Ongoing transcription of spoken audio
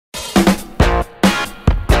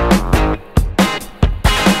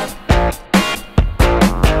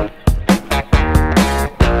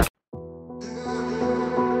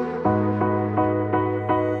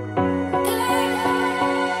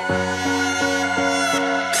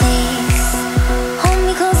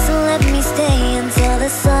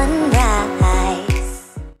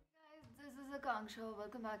Akanksha,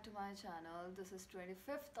 welcome back to my channel. This is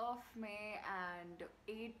 25th of May and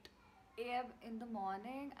 8 a.m. in the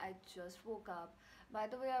morning. I just woke up. By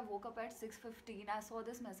the way, I woke up at 6:15. I saw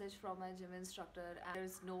this message from my gym instructor and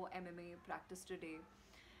there's no MMA practice today.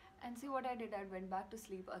 And see what I did, I went back to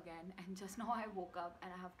sleep again and just now I woke up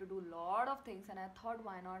and I have to do a lot of things and I thought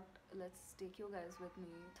why not let's take you guys with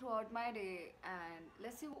me throughout my day and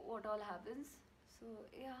let's see what all happens. So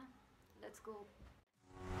yeah, let's go.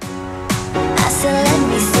 So let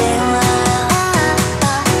me stay a while.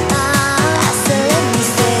 So let me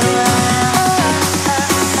stay a while.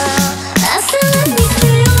 So let me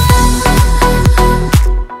stay a while.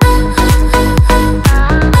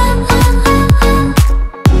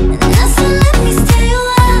 So let me stay a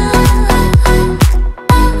while. So let me stay a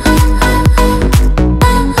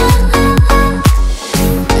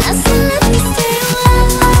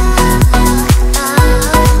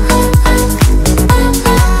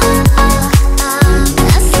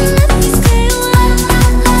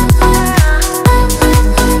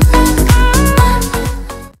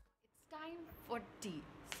tea,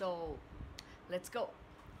 so let's go.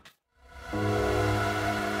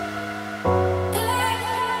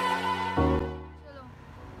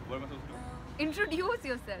 What am I supposed to do? Introduce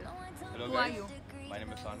yourself. Hello Who guys. are you? My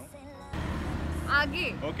name is Sanu.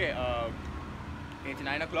 Aage. Okay, it's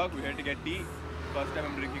 9 o'clock. We're here to get tea. First time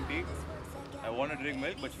I'm drinking tea. I want to drink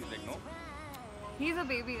milk, but she's like, no. He's a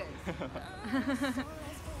baby, guys.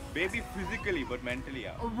 Baby physically, but mentally,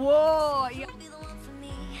 yeah. Whoa! Yeah. You'll be the one for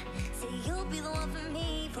me. Say you'll be the one for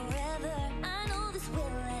me forever. I know this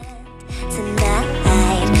will end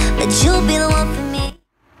tonight, but you'll be the one for me.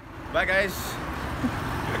 Bye guys.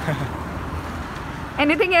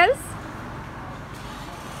 Anything else?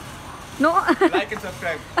 No? Like and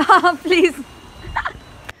subscribe. Please.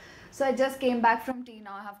 So I just came back from tea.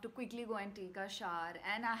 Now I have to quickly go and take a shower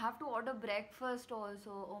and I have to order breakfast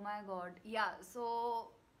also. Oh my god. Yeah,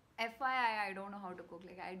 so FYI, I don't know how to cook.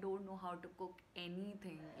 Like, I don't know how to cook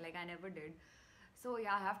anything. Like, I never did. So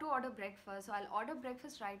yeah, I have to order breakfast. So I'll order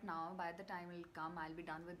breakfast right now. By the time it'll come, I'll be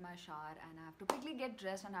done with my shower and I have to quickly get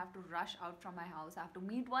dressed and I have to rush out from my house. I have to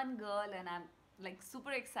meet one girl and I'm like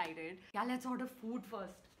super excited. Yeah, let's order food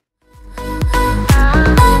first.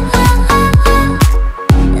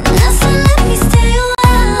 So let me stay a while.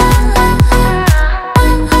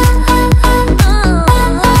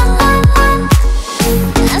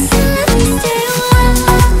 So let me stay a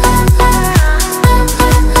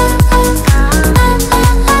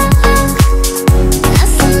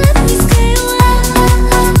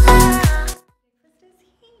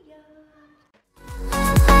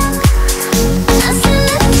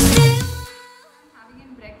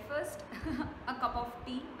A cup of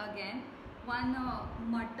tea again, one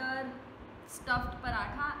mutton stuffed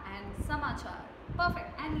paratha and some achar. Perfect.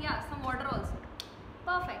 And yeah, some water also.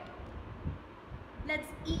 Perfect. Let's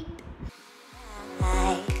eat.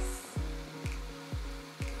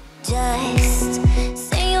 Just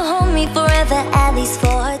say you hold me forever, at least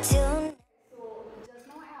for tonight. So just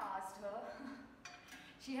now I asked her.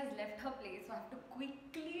 She has left her place, so I have to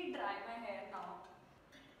quickly dry my hair now.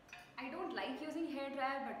 I don't like using hair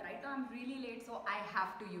dryer, but right now I'm really late, so I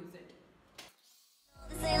have to use it.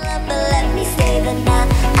 This ain't love, but let me stay the night.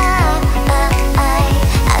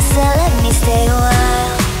 So let me stay a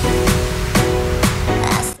while.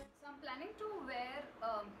 So I'm planning to wear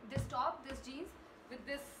this top, this jeans with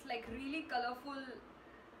this like really colorful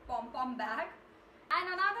pom-pom bag. And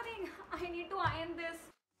another thing, I need to iron this.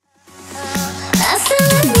 So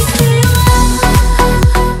let me stay a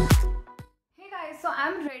while. Hey guys, so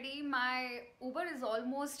I'm ready. My Uber is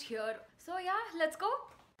almost here. So yeah, let's go.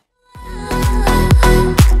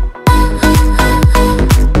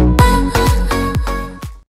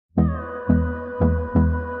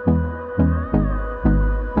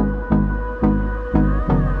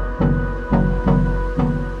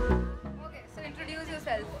 Okay, so introduce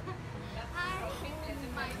yourself. Hi,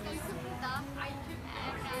 myself is Suprita and I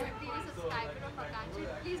have been a subscriber of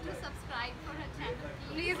Akanksha. Please do subscribe for her channel.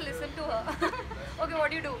 Please listen to her. Okay, what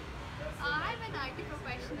do you do? I'm an IT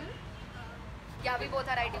professional. Yeah, we both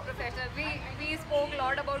are IT professionals. We spoke a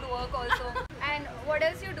lot about work also. And what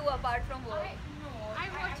else you do apart from work? I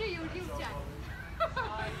watch a YouTube channel.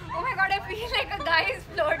 Oh my god, I feel like a guy is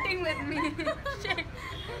flirting with me. Shit.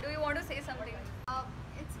 Do you want to say something?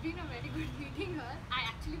 It's been a very good meeting her. I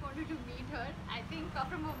actually wanted to meet her. I think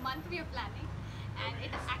from a month we are planning and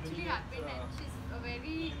it actually happened and she's a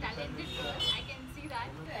very talented girl. I can see that.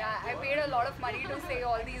 Yeah, I paid a lot of money to say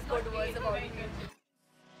all these good words about me.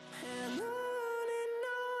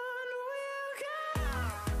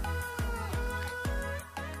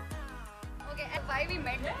 Okay, and why why we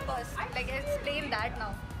met first. Like explain that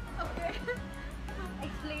now. Okay.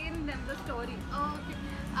 Explain them the story. Oh, okay.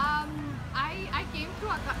 I came through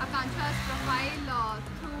Akanksha's profile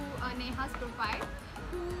through Neha's profile,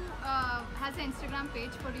 who has an Instagram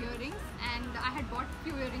page for earrings, and I had bought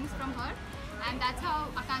few earrings from her, and that's how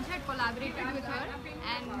Akanksha had collaborated with her,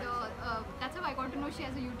 and that's how I got to know she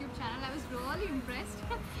has a YouTube channel. I was really impressed.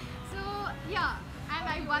 So yeah, and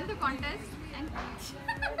I won the contest, and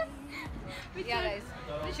which Yeah, was- guys.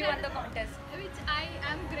 which She won the contest. which I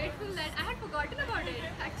am grateful that I had forgotten about it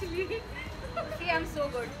actually. See, I'm so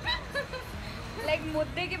good. Like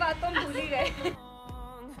मुद्दे की बात तो हम भूल ही गए.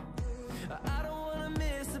 I don't wanna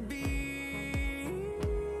miss a beat.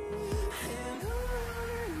 And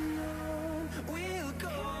on we'll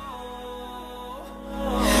go.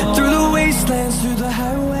 Through the wastelands, through the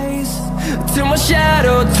highways, till my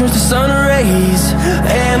shadow turns to sun rays.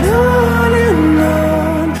 And on.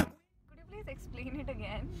 Could you please explain it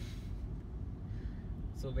again?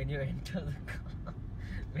 So when you enter the car,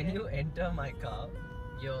 when you enter my car,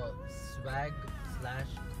 your swag /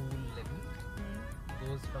 cool level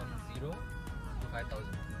goes from 0 to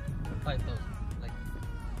 5,000. 5,000, like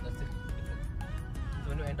that's it. Difference. So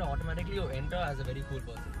when you enter, automatically you enter as a very cool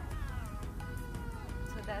person.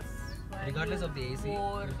 So that's why Regardless you of the AC,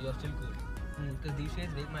 wore- you're still cool. Because these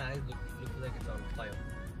shades make my eyes look like it's on fire.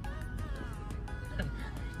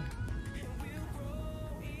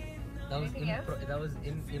 Anything else? That was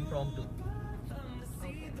impromptu.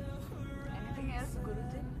 Okay. Anything else,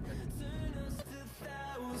 Guruji?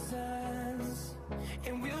 Thousands,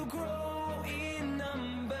 and we'll grow in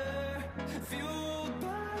number, fueled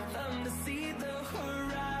by them to see the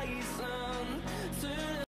horizon.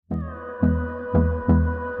 Turn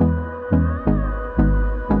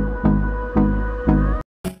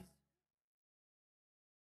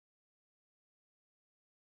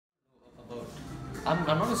I'm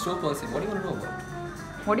not a store person. What do you want to know about?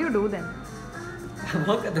 What do you do then? I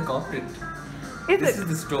work at the corporate. Is This it? is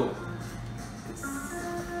the store.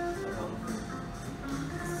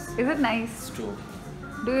 Is it nice? Store.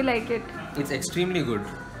 Do you like it? It's extremely good.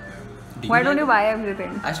 Why don't like you it? buy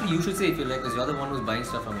everything? Actually, you should say if you like, because you're the one who's buying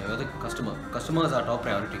stuff from here. You're the customer. Customer is our top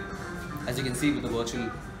priority. As you can see with the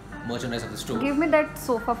virtual merchandise of the store. Give me that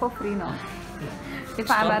sofa for free now. If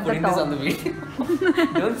Stop I'm at the putting this on the top. video.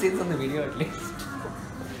 Don't say this on the video at least.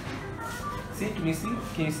 See, can you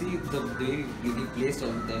see the way we placed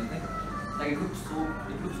everything? Like it looks so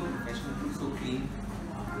professional, it looks so clean.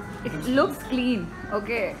 It looks clean.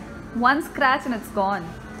 Okay. One scratch and it's gone.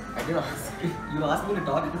 I didn't ask you. You asked me to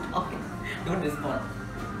talk and talk. Don't respond.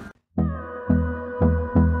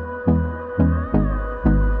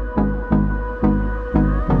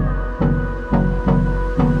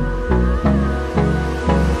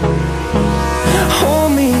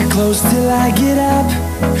 hold me close till I get up.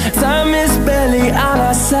 Time is barely on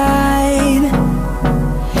our side.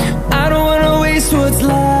 I don't wanna waste what's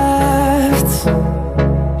left.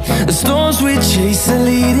 The storms we chase are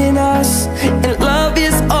leading us, and love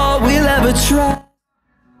is all we'll ever try.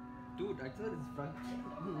 Dude, I thought it's front.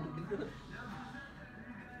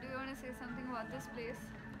 Do you want to say something about this place?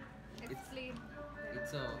 Explain.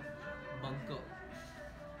 It's a bunker.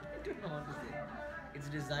 I don't know what to say. It's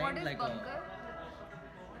What designed is like bunker?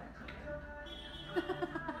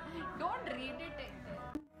 Don't read it.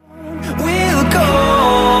 We'll go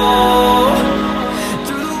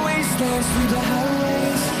through the wastelands, through the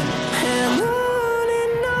highways, and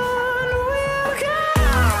on we'll go.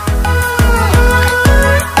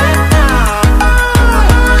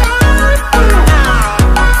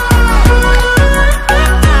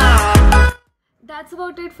 That's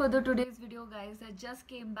about it for the today's video, guys. I just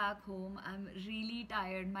came back home. I'm really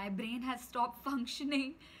tired. My brain has stopped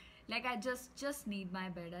functioning. Like I just need my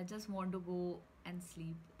bed. I just want to go and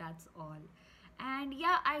sleep. That's all. And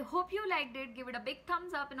yeah, I hope you liked it. Give it a big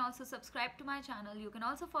thumbs up and also subscribe to my channel. You can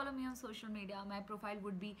also follow me on social media. My profile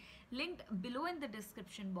would be linked below in the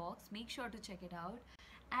description box. Make sure to check it out.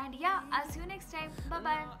 And yeah, I'll see you next time. Bye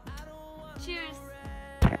bye. Cheers.